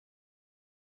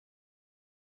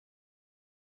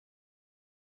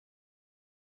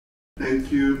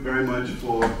Thank you very much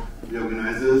for the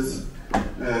organizers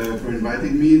for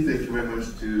inviting me. Thank you very much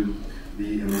to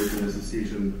the American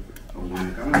Association of Wine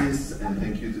Economists, and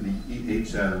thank you to the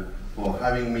EHL for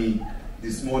having me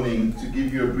this morning to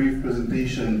give you a brief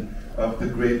presentation of the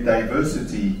grape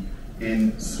diversity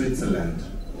in Switzerland.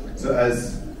 So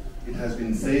as it has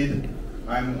been said,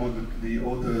 I'm one of the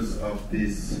authors of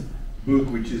this book,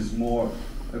 which is more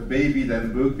a baby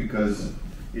than a book because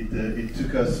it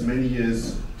took us many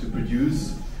years to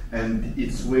produce, and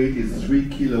its weight is 3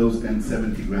 kilos and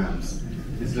 70 grams.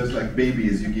 It's just like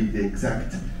babies, you give the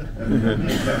exact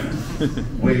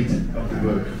weight of the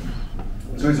book.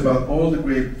 So it's about all the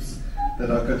grapes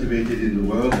that are cultivated in the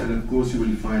world, and of course you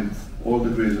will find all the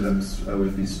grapes that I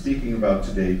will be speaking about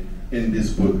today in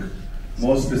this book.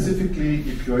 More specifically,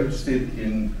 if you're interested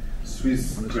in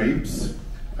Swiss grapes,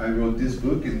 I wrote this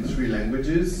book in 3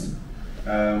 languages,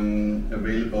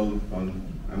 available on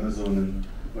Amazon and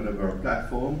whatever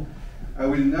platform. I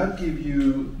will not give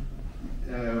you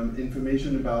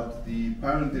information about the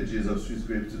parentages of Swiss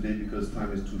grapes today because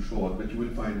time is too short, but you will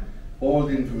find all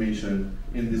the information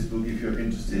in this book if you're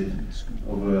interested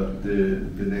over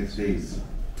the next days.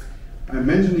 I'm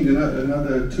mentioning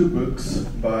another 2 books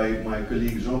by my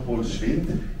colleague Jean-Paul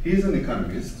Schwind. He's an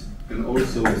economist and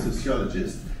also a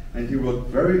sociologist, and he wrote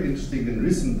very interesting and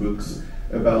recent books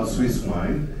about Swiss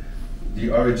wine, the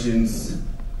origins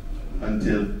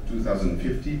until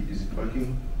 2050. Is it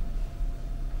working?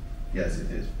 Yes,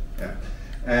 it is. Yeah.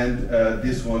 And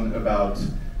this one about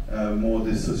more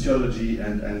the sociology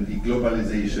and the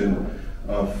globalization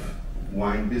of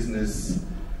wine business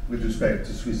with respect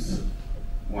to Swiss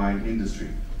wine industry.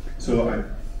 So I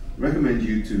recommend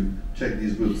you to check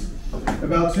these books.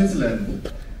 About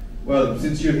Switzerland, well,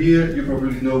 since you're here, you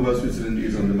probably know where Switzerland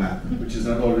is on the map, which is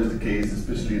not always the case,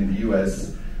 especially in the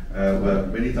US, where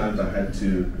many times I had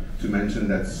to mention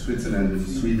that Switzerland and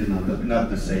Sweden are not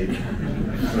the same.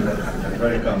 So that's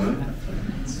very common.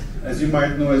 As you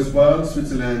might know as well,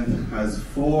 Switzerland has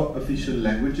 4 official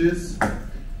languages.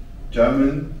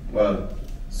 German, well,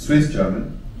 Swiss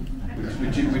German,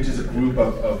 which is a group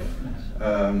of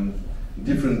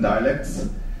different dialects.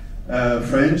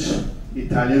 French,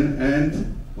 Italian,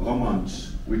 and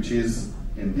Romansh, which is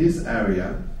in this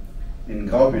area, in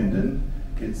Graubünden.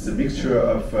 It's a mixture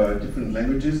of different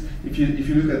languages. If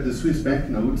you look at the Swiss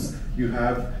banknotes, you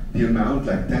have the amount,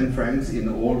 like 10 francs in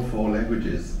all 4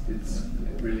 languages. It's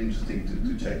really interesting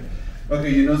to check. Okay,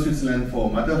 you know Switzerland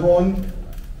for Matterhorn,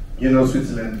 you know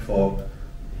Switzerland for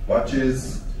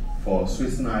watches, for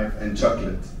Swiss knife and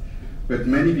chocolate. But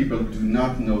many people do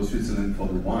not know Switzerland for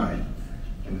the wine,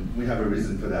 and we have a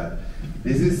reason for that.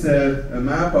 This is a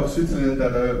map of Switzerland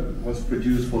that was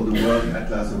produced for the World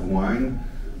Atlas of Wine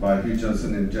by Hugh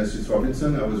Johnson and Justice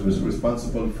Robinson. I was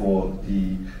responsible for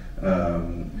the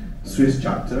Swiss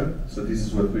chapter, so this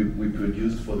is what we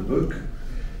produced for the book.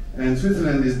 And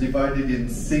Switzerland is divided in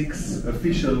 6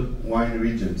 official wine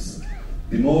regions.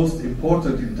 The most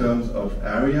important in terms of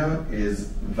area is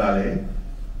Valais,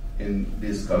 in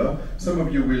this color. Some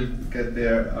of you will get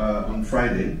there on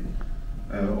Friday,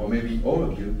 or maybe all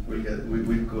of you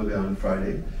will go there on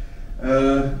Friday.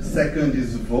 Second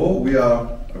is Vaud. We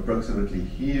are approximately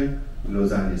here.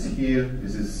 Lausanne is here.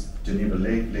 This is Geneva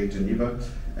Lake, Lake Geneva,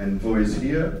 and Vaud is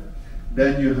here.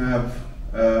 Then you have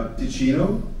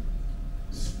Ticino,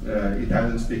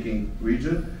 Italian-speaking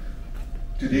region.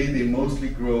 Today they mostly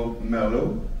grow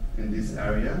Merlot in this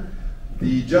area.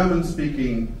 The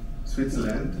German-speaking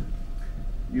Switzerland,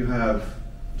 you have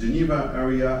Geneva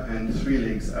area and Three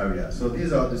Lakes area. So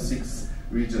these are the 6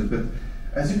 regions. But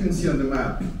as you can see on the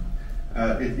map,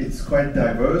 it's quite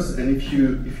diverse. And if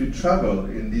you travel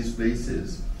in these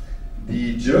places,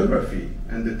 the geography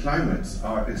and the climates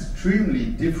are extremely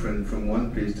different from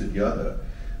one place to the other,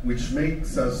 which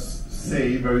makes us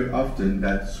say very often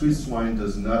that Swiss wine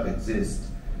does not exist.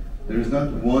 There is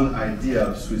not one idea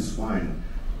of Swiss wine,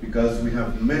 because we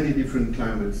have many different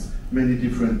climates, many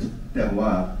different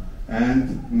terroirs,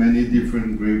 and many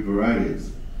different grape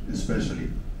varieties, especially.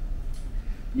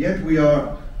 Yet we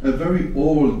are a very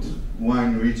old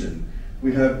wine region.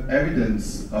 We have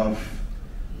evidence of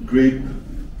grape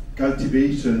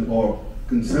cultivation or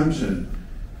consumption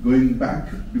going back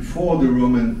before the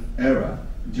Roman era,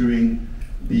 during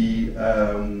the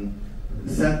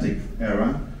Celtic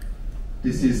era.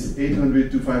 This is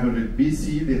 800 to 500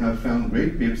 BC. They have found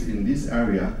grape pipes in this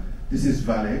area. This is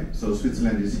Valais, so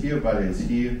Switzerland is here, Valais is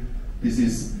here. This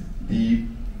is the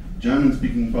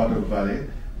German-speaking part of Valais.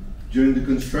 During the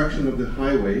construction of the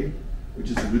highway, which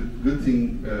is a good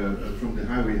thing from the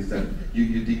highway, is that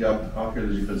you dig up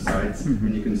archaeological sites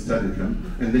and you can study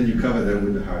them, and then you cover them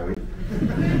with the highway.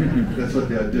 That's what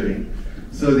they are doing.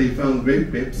 So they found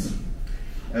grape pips,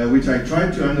 which I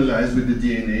tried to analyze with the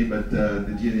DNA, but the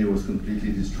DNA was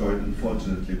completely destroyed,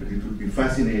 unfortunately. But it would be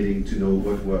fascinating to know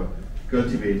what were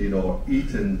cultivated or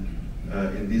eaten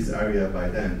in this area by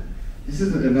then. This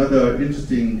is another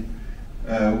interesting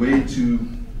way to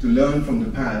learn from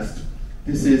the past.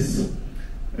 This is,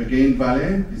 again,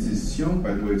 Valais. This is Sion,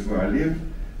 by the way, it's where I live.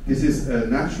 This is a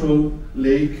natural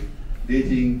lake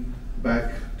dating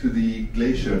back to the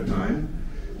glacier time.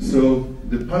 So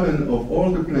the pollen of all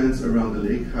the plants around the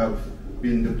lake have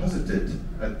been deposited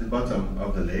at the bottom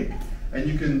of the lake, and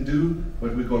you can do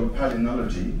what we call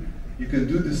palynology. You can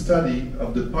do the study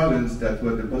of the pollens that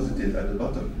were deposited at the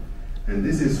bottom. And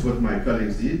this is what my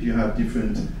colleagues did. You have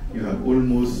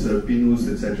Ulmus, Pinus,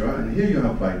 etc. And here you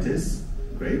have Vitis,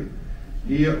 grape.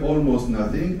 Here almost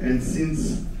nothing, and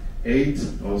since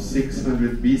 800 or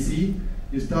 600 BC,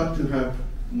 you start to have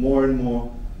more and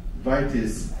more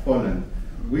Vitis pollen,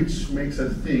 which makes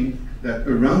us think that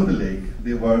around the lake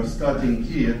they were starting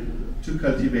here to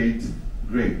cultivate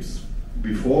grapes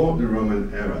before the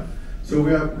Roman era. So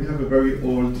we have a very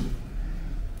old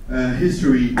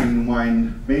history in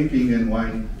wine making and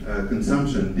wine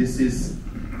consumption.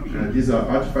 These are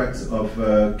artifacts of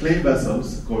clay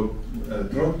vessels called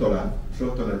trottola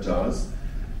jars,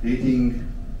 dating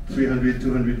 300,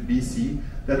 200 BC,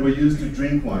 that were used to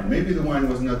drink wine. Maybe the wine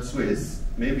was not Swiss,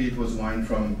 maybe it was wine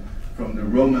from the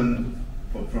Roman,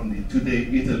 from the today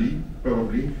Italy,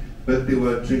 probably, but they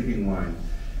were drinking wine.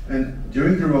 And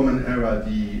during the Roman era,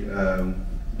 the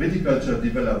viticulture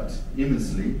developed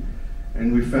immensely,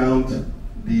 and we found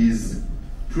these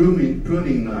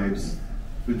pruning knives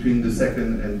between the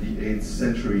 2nd and the 8th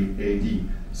century AD.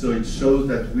 So it shows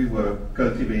that we were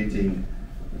cultivating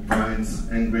vines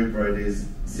and grape varieties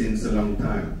since a long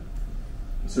time.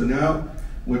 So now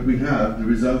what we have, the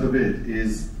result of it,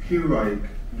 is heroic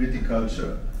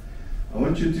viticulture. I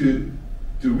want you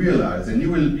to realize, and you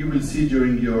will see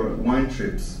during your wine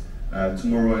trips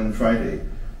tomorrow and Friday,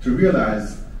 to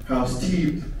realize how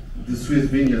steep the Swiss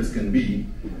vineyards can be,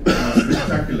 how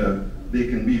spectacular they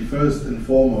can be. First and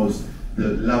foremost,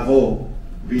 the Lavaux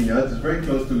vineyard is very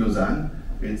close to Lausanne.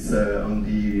 It's on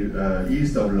the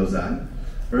east of Lausanne.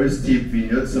 Very steep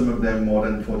vineyards, some of them more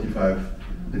than 45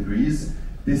 degrees.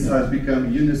 This has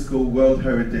become UNESCO World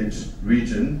Heritage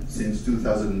Region since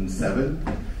 2007.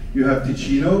 You have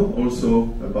Ticino, also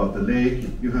about the lake.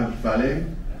 You have Valais.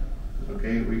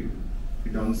 Okay, we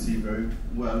don't see very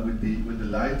well with the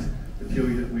light, but here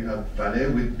we have Valais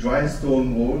with dry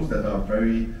stone walls that are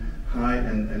very high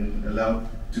and allow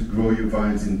to grow your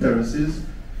vines in terraces.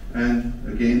 And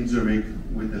again, Zurich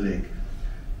with the lake.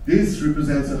 This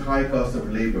represents a high cost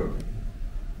of labor.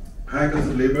 High cost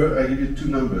of labor, I give you two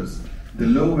numbers. The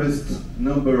lowest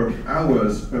number of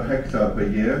hours per hectare per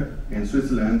year in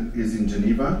Switzerland is in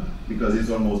Geneva, because it's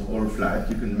almost all flat.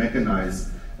 You can mechanize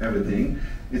everything.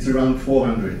 It's around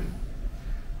 400.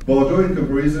 Bordeaux, in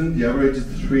comparison, the average is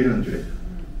 300.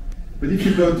 But if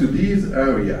you go to this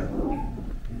area,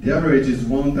 the average is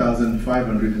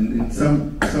 1,500, and in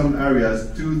some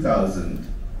areas 2,000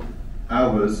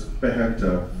 hours per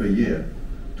hectare per year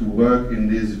to work in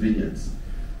these vineyards,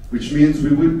 which means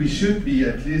we should be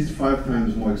at least 5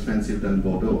 times more expensive than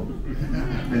Bordeaux.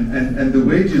 And the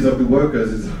wages of the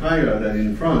workers is higher than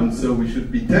in France, so we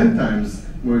should be 10 times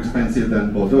more expensive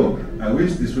than Bordeaux. I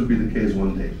wish this would be the case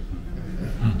one day.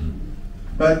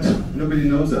 But nobody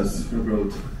knows us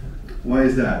abroad. Why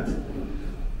is that?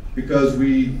 Because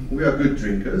we are good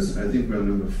drinkers. I think we're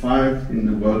number 5 in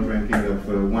the world ranking of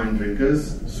wine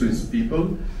drinkers, Swiss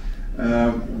people.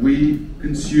 We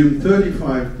consume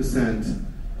 35%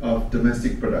 of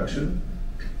domestic production.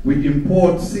 We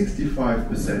import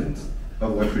 65%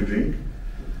 of what we drink.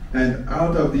 And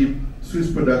out of the Swiss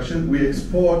production, we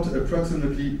export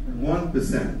approximately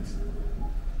 1%,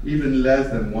 even less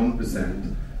than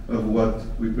 1% of what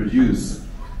we produce.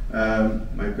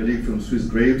 My colleague from Swiss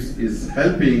Grapes is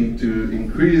helping to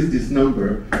increase this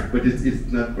number, but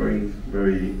it's not growing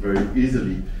very, very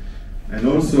easily. And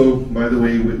also, by the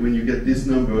way, when you get this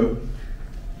number,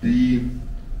 the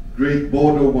great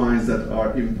Bordeaux wines that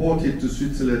are imported to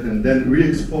Switzerland and then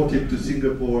re-exported to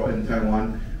Singapore and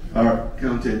Taiwan are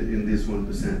counted in this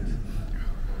 1%.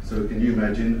 So can you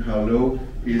imagine how low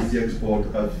is the export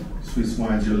of Swiss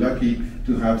wines? You're lucky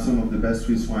to have some of the best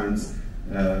Swiss wines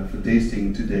for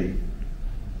tasting today.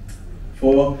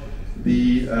 For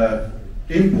the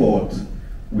import,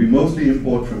 we mostly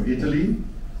import from Italy,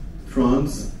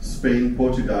 France, Spain,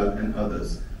 Portugal, and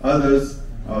others. Others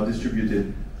are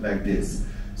distributed like this.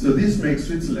 So this makes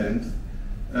Switzerland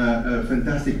a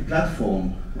fantastic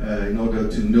platform in order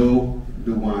to know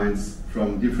the wines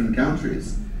from different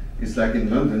countries. It's like in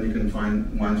London, you can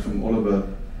find wines from all over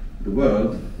the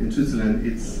world. In Switzerland,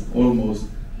 it's almost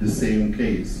the same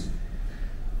case.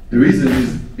 The reason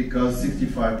is because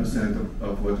 65%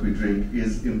 of what we drink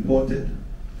is imported.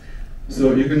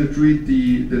 So you're going to read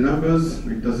the numbers,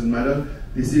 it doesn't matter.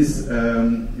 This is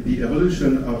the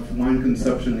evolution of wine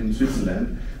consumption in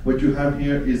Switzerland. What you have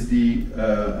here is the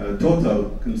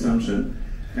total consumption,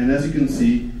 and as you can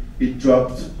see, it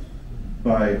dropped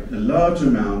by a large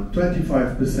amount,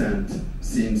 25%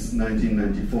 since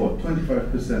 1994,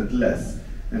 25% less.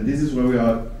 And this is where we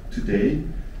are today.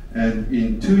 And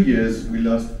in 2 years, we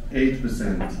lost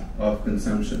 8% of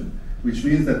consumption, which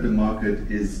means that the market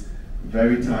is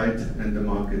very tight and the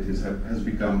market has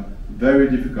become very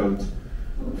difficult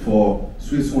for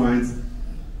Swiss wines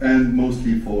and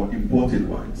mostly for imported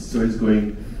wines. So it's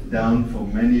going down for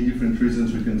many different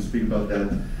reasons. We can speak about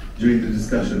that during the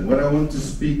discussion. What I want to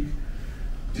speak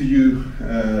to you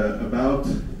about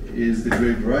is the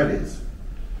grape varieties.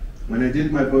 When I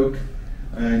did my book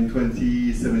in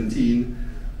 2017,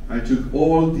 I took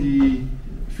all the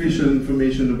official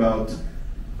information about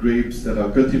grapes that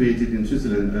are cultivated in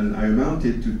Switzerland, and I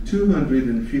amounted to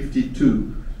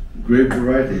 252 grape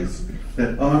varieties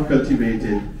that are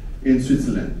cultivated in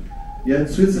Switzerland. Yet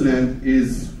Switzerland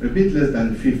is a bit less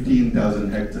than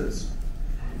 15,000 hectares.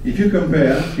 If you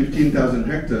compare, 15,000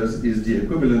 hectares is the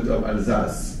equivalent of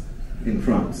Alsace in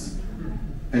France.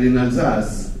 And in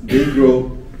Alsace, they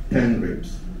grow 10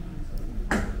 grapes.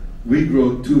 We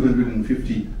grow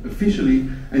 250 officially,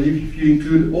 and if you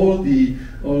include all the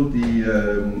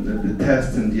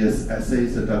tests and the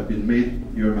assays that have been made,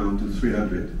 you amount to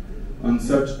 300 on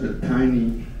such a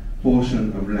tiny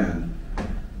portion of land.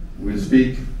 We'll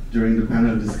speak during the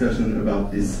panel discussion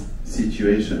about this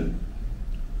situation.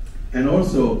 And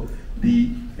also the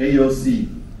AOC,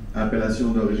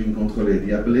 Appellation d'Origine Contrôlée,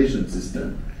 the appellation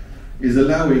system, is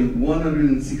allowing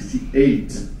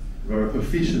 168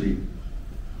 officially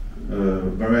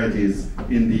varieties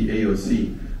in the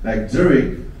AOC. Like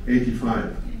Zurich,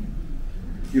 85.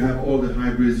 You have all the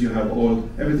hybrids, you have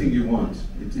everything you want,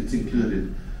 it's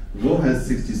included. Vaud has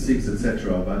 66,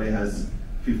 etc. Valais has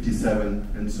 57,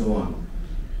 and so on.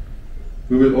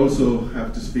 We will also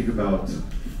have to speak about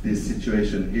this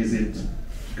situation. Is it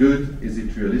good? Is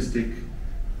it realistic?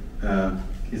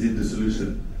 Is it the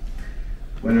solution?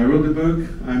 When I wrote the book,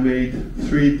 I made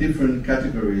 3 different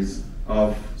categories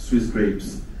of Swiss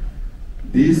grapes.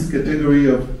 This category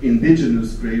of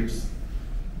indigenous grapes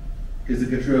is a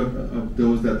category of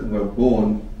those that were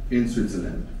born in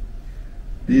Switzerland.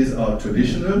 These are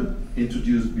traditional,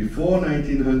 introduced before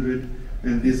 1900,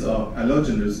 and these are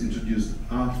allogenous, introduced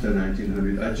after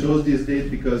 1900. I chose this date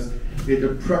because it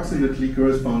approximately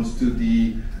corresponds to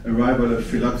the arrival of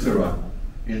phylloxera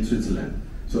in Switzerland.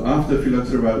 So after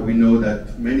phylloxera, we know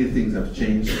that many things have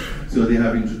changed. So they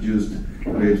have introduced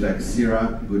grapes like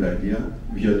Syrah, good idea,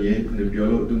 Viognier,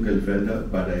 Nebbiolo,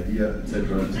 Dunkelfelder, bad idea,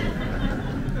 etc.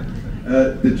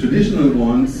 The traditional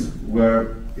ones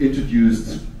were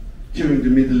introduced during the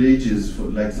Middle Ages,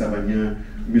 like Savagnin,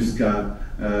 Muscat,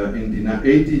 in the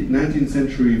 19th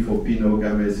century for Pinot,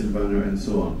 Gamay, Sylvaner, and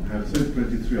so on. I have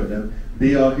 23 of them.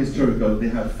 They are historical. They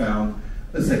have found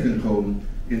a second home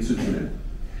in Switzerland.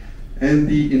 And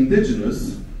the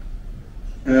indigenous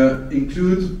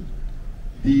include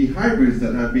the hybrids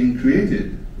that have been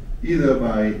created either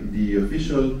by the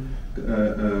official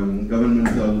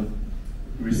governmental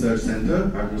research center,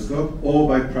 Agroscope, or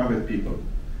by private people.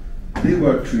 They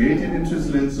were created in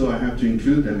Switzerland, so I have to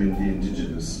include them in the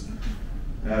indigenous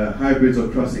hybrids or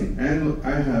crossing. And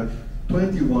I have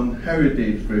 21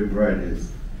 heritage grape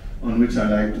varieties on which I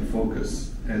like to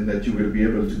focus, and that you will be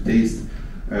able to taste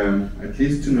at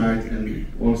least tonight and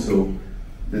also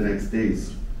the next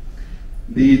days.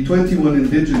 The 21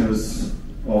 indigenous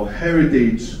or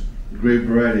heritage grape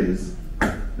varieties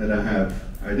that I have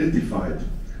identified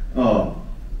are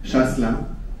Chasselas,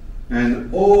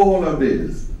 and all of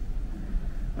these.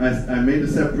 I made a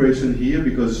separation here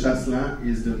because Chasselas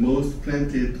is the most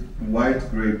planted white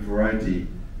grape variety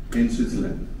in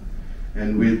Switzerland.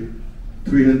 And with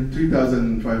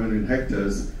 3,500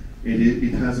 hectares,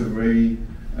 it has a very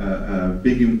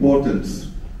big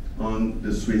importance on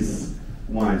the Swiss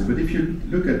wines. But if you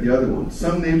look at the other ones,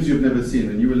 some names you've never seen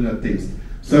and you will not taste.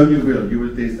 Some you will. You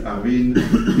will taste Arvin,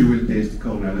 you will taste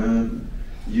Cornalin,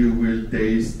 you will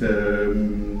taste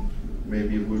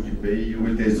maybe Rouge du Pays, you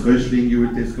will taste Röchling, you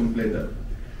will taste Completa.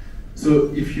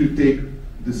 So if you take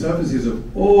the surfaces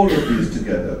of all of these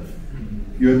together,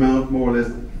 you amount more or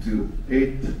less to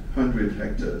 800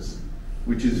 hectares,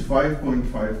 which is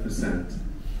 5.5%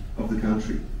 of the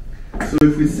country. So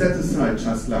if we set aside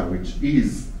Chasselas, which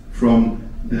is from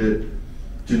the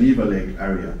Geneva Lake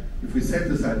area, if we set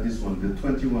aside this one,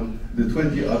 the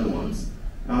 20 other ones,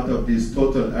 out of this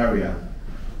total area,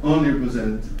 only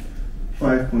represent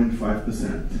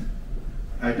 5.5%.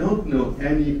 I don't know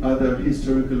any other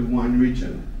historical wine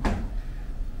region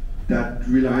that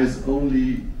relies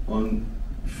only on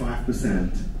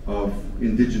 5% of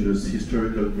indigenous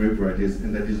historical grape varieties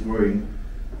and that is growing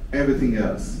everything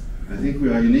else. I think we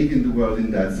are unique in the world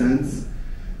in that sense,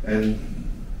 and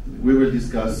we will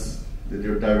discuss the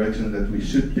direction that we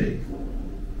should take.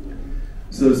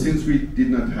 So since we did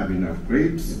not have enough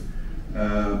grapes,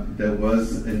 there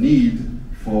was a need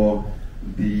for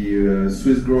the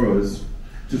Swiss growers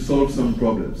to solve some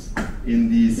problems. In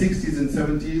the 60s and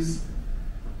 70s,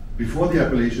 before the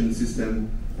appellation system,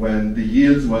 when the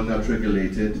yields were not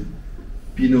regulated,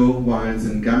 Pinot wines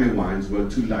and Gamay wines were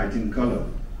too light in color,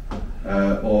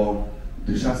 or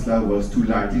the Chasselas was too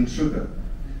light in sugar.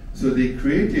 So they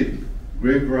created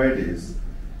grape varieties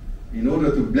in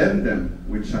order to blend them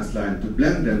with Chasselas and to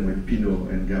blend them with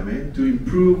Pinot and Gamay to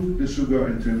improve the sugar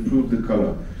and to improve the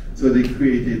color. So they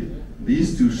created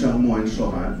these two, Charmont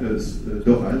and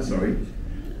Doral,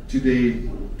 today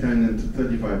 10 and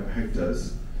 35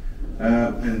 hectares.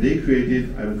 And they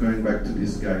created, I'm going back to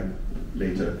this guy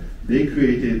later, they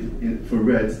created for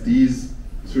reds these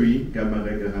three,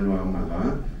 Gamaret, Garra Noir,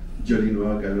 Marat, Joli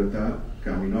Noir, Galota,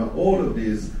 Carminoir. All of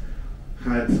these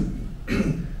had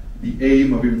the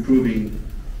aim of improving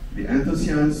the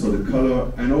anthocyanins, so the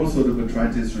color, and also the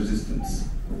botrytis resistance.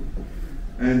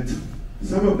 And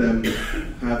some of them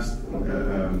have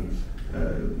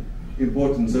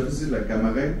important surfaces like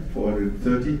Gamaret,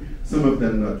 430, some of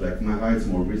them not, like Marat, it's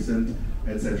more recent,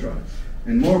 etc.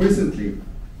 And more recently,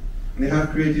 they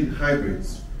have created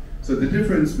hybrids. So the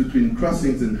difference between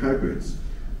crossings and hybrids,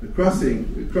 the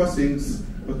crossings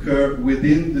occur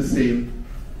within the same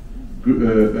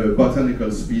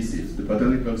botanical species. The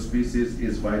botanical species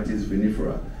is Vitis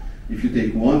vinifera. If you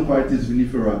take one Vitis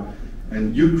vinifera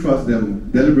and you cross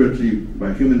them deliberately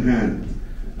by human hand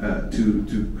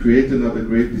to create another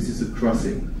grape, this is a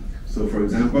crossing. So for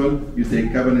example, you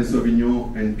take Cabernet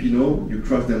Sauvignon and Pinot, you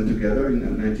cross them together in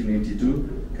 1982,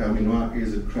 Carminoir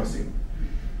is a crossing.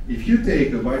 If you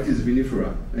take a Vitis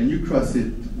vinifera and you cross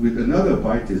it with another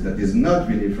Vitis that is not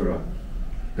vinifera,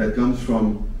 that comes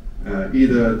from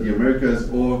either the Americas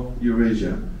or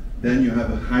Eurasia, then you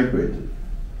have a hybrid.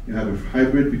 You have a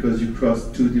hybrid because you cross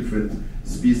two different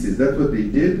species. That's what they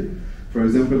did, for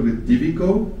example, with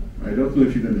Divico. I don't know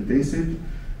if you're going to taste it.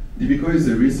 Divico is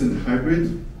a recent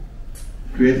hybrid,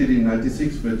 created in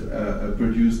 '96, but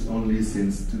produced only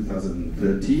since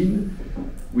 2013,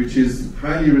 which is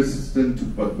highly resistant to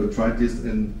botrytis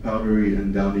and powdery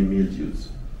and downy mildews.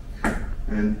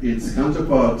 And its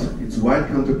counterpart, its white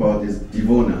counterpart, is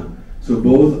Divona. So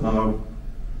both are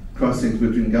crossings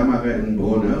between Gamaret and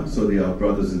Brunner, so they are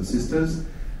brothers and sisters.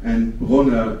 And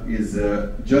Brunner is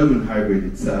a German hybrid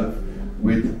itself,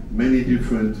 with many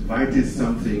different Vitis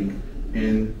something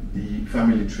in the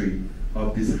family tree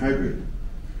of this hybrid.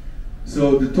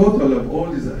 So the total of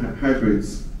all these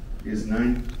hybrids is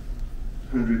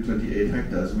 928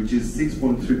 hectares, which is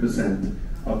 6.3%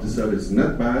 of the surface.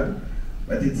 Not bad,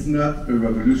 but it's not a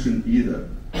revolution either.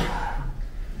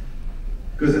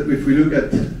 Because if we look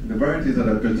at the varieties that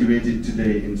are cultivated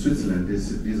today in Switzerland,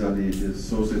 these are the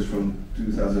sources from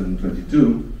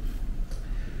 2022,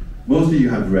 mostly you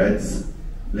have reds,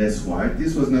 less white.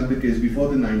 This was not the case before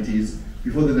the 90s.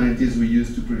 Before the 90s, we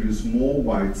used to produce more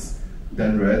whites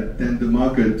than red. Then the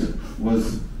market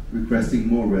was requesting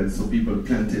more red, so people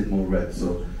planted more red.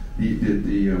 So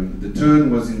the turn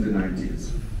was in the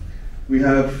 90s. We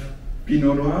have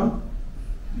Pinot Noir,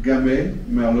 Gamay,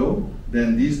 Merlot,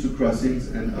 then these two crossings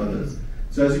and others.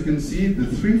 So as you can see, the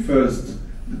three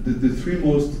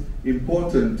most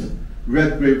important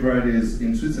red grape varieties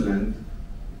in Switzerland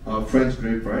are French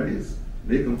grape varieties.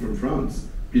 They come from France.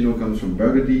 Pinot comes from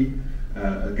Burgundy,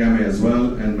 Gamay as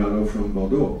well, and Merlot from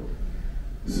Bordeaux.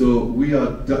 So we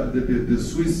are the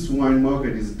Swiss wine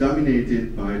market is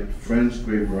dominated by French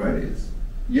grape varieties.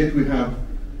 Yet we have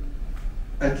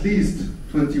at least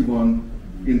 21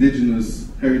 indigenous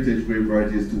heritage grape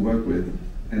varieties to work with,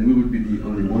 and we would be the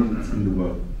only ones in the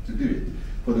world to do it.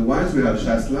 For the wines, we have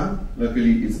Chasselas,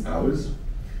 luckily it's ours,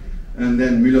 and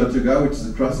then Müller-Thurgau, which is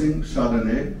a crossing,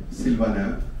 Chardonnay,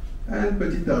 Sylvaner, and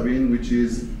Petit Tarbin, which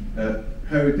is a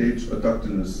heritage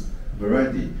autochthonous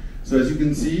variety. So as you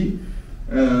can see,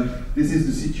 this is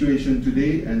the situation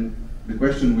today, and the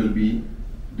question will be,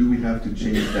 do we have to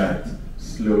change that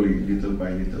slowly, little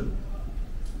by little?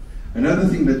 Another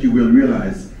thing that you will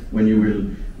realize when you will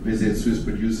visit Swiss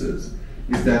producers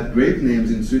is that grape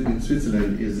names in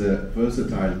Switzerland is a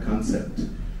versatile concept.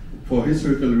 For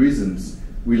historical reasons,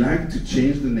 we like to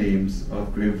change the names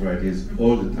of grape varieties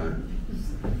all the time.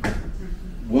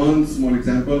 One small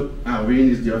example, Arvin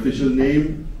is the official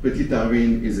name, Petit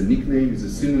Arvin is a nickname, is a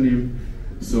synonym.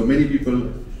 So many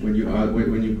people, when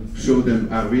you show them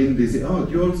Arvin, they say, oh,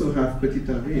 you also have Petit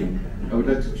Arvin. I would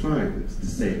like to try it, it's the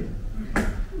same.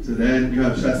 So then you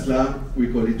have Chasselas, we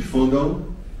call it Fondant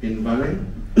in Valais,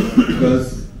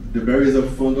 because the berries of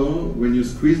Fondant, when you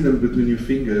squeeze them between your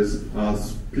fingers, are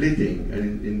splitting,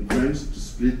 and in French, to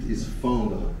split is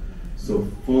fondre. So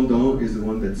Fondant is the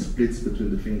one that splits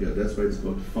between the finger, that's why it's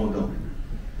called Fondant.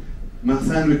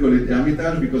 Marsanne, we call it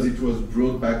Hermitage because it was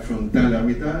brought back from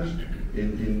Tain-l'Hermitage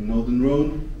in northern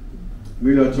Rhone.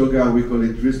 Müller-Thurgau, we call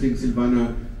it Riesling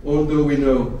Silvaner, although we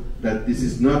know that this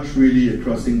is not really a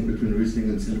crossing between Riesling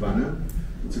and Silvaner.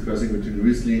 It's a crossing between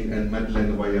Riesling and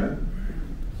Madeleine Royale.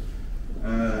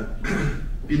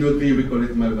 Pinot Gris, we call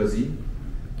it Malvasie,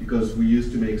 because we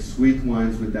used to make sweet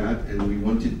wines with that, and we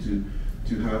wanted to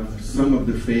have some of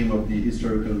the fame of the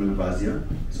historical Malvasia,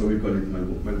 so we call it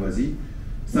Malvasie.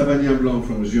 Savagnin Blanc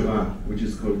from Jura, which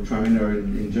is called Traminer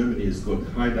in Germany, is called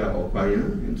Haida or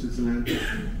Payen in Switzerland.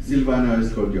 Silvaner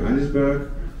is called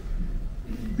Johannisberg.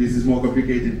 This is more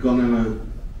complicated. Cornelin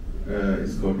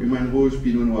is called Humaine Rouge,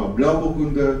 Pinot Noir,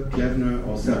 Blauburgunder, Klevner,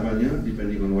 or Savagnin,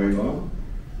 depending on where you are.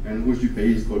 And Rouge du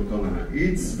Pays is called Cornelin.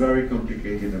 It's very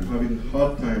complicated. I'm having a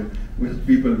hard time when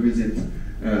people visit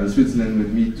Switzerland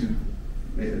with me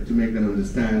to make them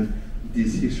understand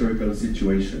this historical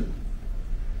situation.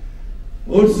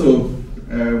 Also,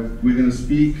 we're going to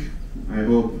speak, I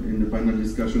hope, in the panel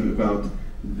discussion about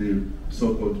the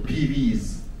so-called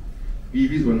PVs.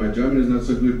 PVs, well, my German is not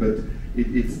so good, but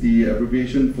it's the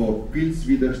abbreviation for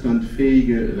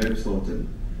pilzwiderstandfähige Rebsorten,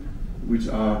 which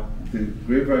are the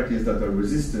grape varieties that are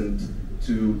resistant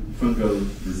to fungal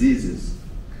diseases.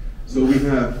 So we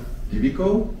have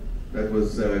Divico, that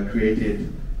was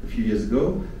created a few years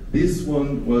ago. This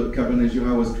one, well, Cabernet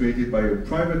Jura was created by a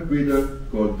private breeder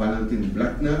called Valentin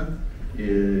Blackner,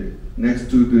 next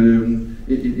to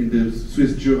in the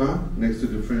Swiss Jura, next to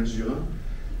the French Jura.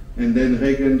 And then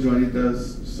Regen,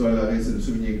 Joanitas, Solaris, and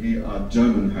Sauvignon Gris are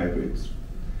German hybrids.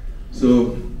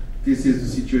 So this is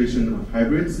the situation of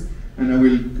hybrids, and I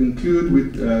will conclude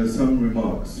with some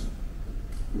remarks,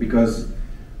 because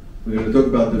we're going to talk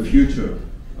about the future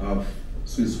of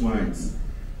Swiss wines.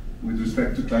 With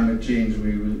respect to climate change,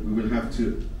 we will have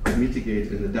to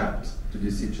mitigate and adapt to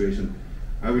this situation.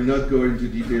 I will not go into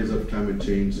details of climate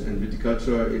change and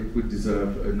viticulture. It would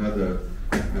deserve another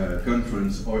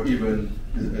conference or even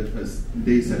a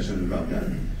day session about that.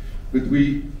 But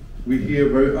we hear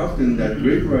very often that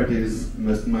grape varieties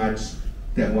must match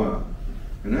terroir.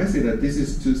 And I say that this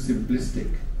is too simplistic.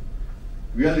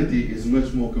 Reality is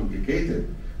much more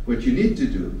complicated. What you need to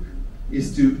do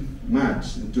is to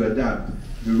match and to adapt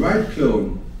the right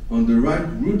clone on the right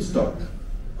rootstock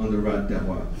on the right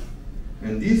terroir.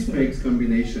 And this makes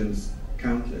combinations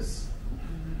countless.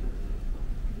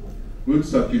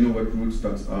 Rootstock, you know what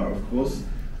rootstocks are, of course.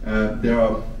 There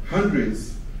are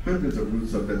hundreds of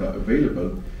rootstocks that are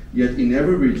available, yet in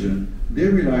every region, they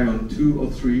rely on 2 or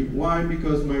 3. Why?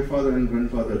 Because my father and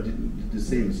grandfather did the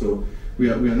same. So we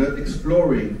are not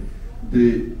exploring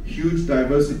the huge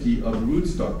diversity of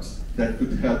rootstocks that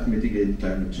could help mitigate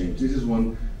climate change. This is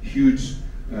one huge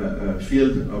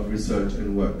field of research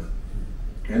and work.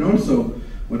 And also,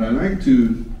 what I like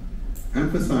to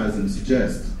emphasize and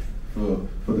suggest for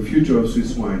the future of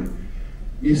Swiss wine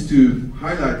is to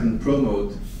highlight and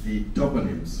promote the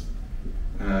toponyms.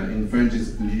 In French,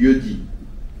 it's lieux-dits,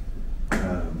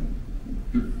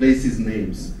 places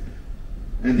names.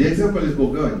 And the example is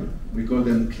Bourgogne. We call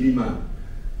them climat.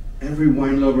 Every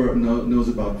wine lover knows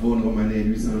about Vosne, Romanée,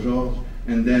 Nuits Saint-Georges,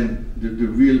 and then the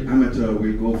real amateur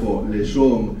will go for Les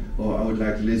Chaumes, or I would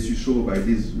like Les Suchots by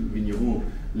this vigneron,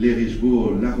 Les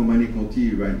Richebourg, La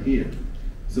Romanée-Conti right here.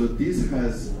 So this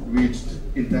has reached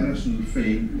international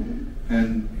fame,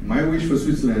 and my wish for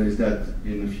Switzerland is that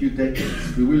in a few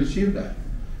decades we will achieve that.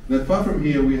 Not far from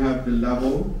here we have the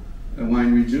Lavaux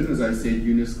wine region, as I said,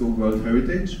 UNESCO World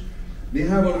Heritage. They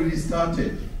have already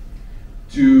started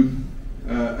to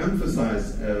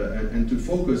emphasize and to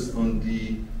focus on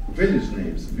the village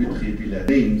names,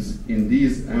 names in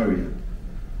this area.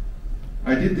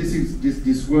 I did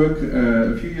this work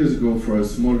a few years ago for a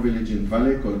small village in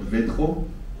Valais called Vétro.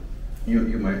 You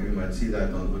might see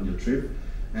that on your trip.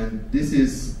 And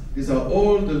these are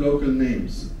all the local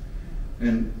names.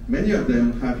 And many of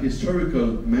them have historical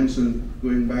mention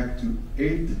going back to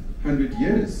 800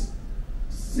 years,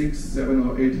 600,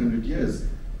 700 or 800 years.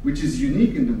 which is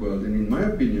unique in the world, and in my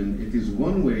opinion, it is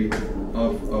one way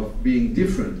of being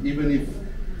different. Even if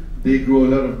they grow a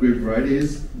lot of grape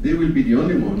varieties, they will be the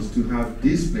only ones to have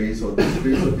this place or this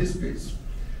place or this place.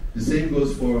 The same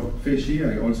goes for Féchy.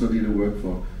 I also did a work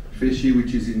for Féchy,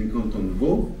 which is in the Canton of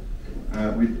Vaud,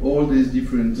 with all these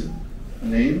different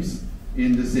names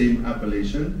in the same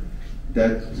appellation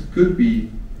that could be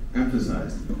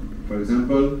emphasized. For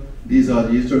example, these are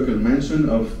the historical mention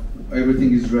of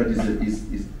everything is red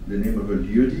is the name of a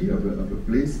lieu-dit, of a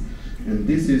place, and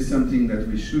this is something that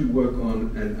we should work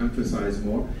on and emphasize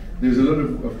more. There's a lot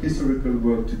of historical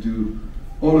work to do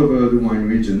all over the wine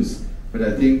regions, but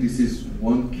I think this is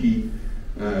one key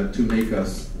to make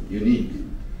us unique.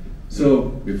 So,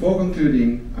 before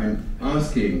concluding, I'm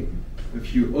asking a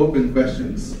few open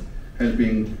questions,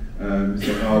 helping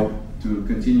Mr. Rao to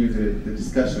continue the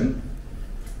discussion.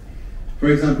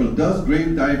 For example, does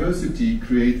grape diversity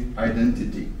create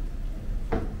identity?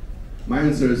 My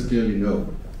answer is clearly no,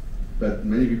 but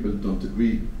many people don't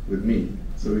agree with me,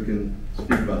 so we can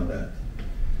speak about that.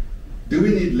 Do we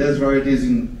need less varieties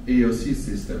in AOC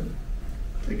system?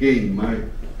 Again, my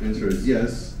answer is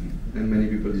yes, and many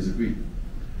people disagree.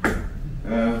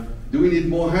 Do we need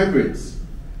more hybrids?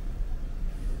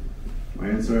 My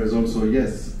answer is also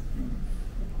yes,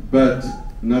 but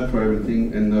not for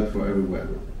everything and not for everywhere.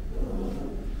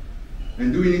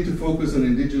 And do we need to focus on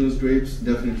indigenous grapes?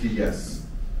 Definitely yes,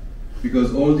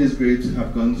 because all these grapes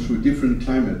have gone through different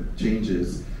climate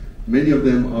changes. Many of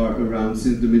them are around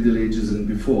since the Middle Ages and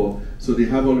before, so they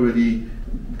have already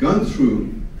gone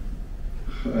through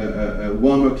a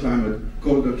warmer climate,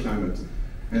 colder climate,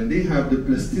 and they have the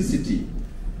plasticity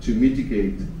to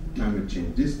mitigate climate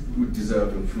change. This would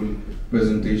deserve a full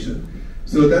presentation.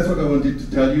 So that's what I wanted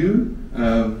to tell you.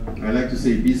 I like to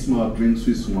say, be smart, drink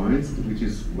Swiss wines, which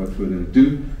is what we're going to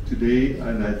do today,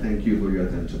 and I thank you for your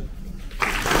attention.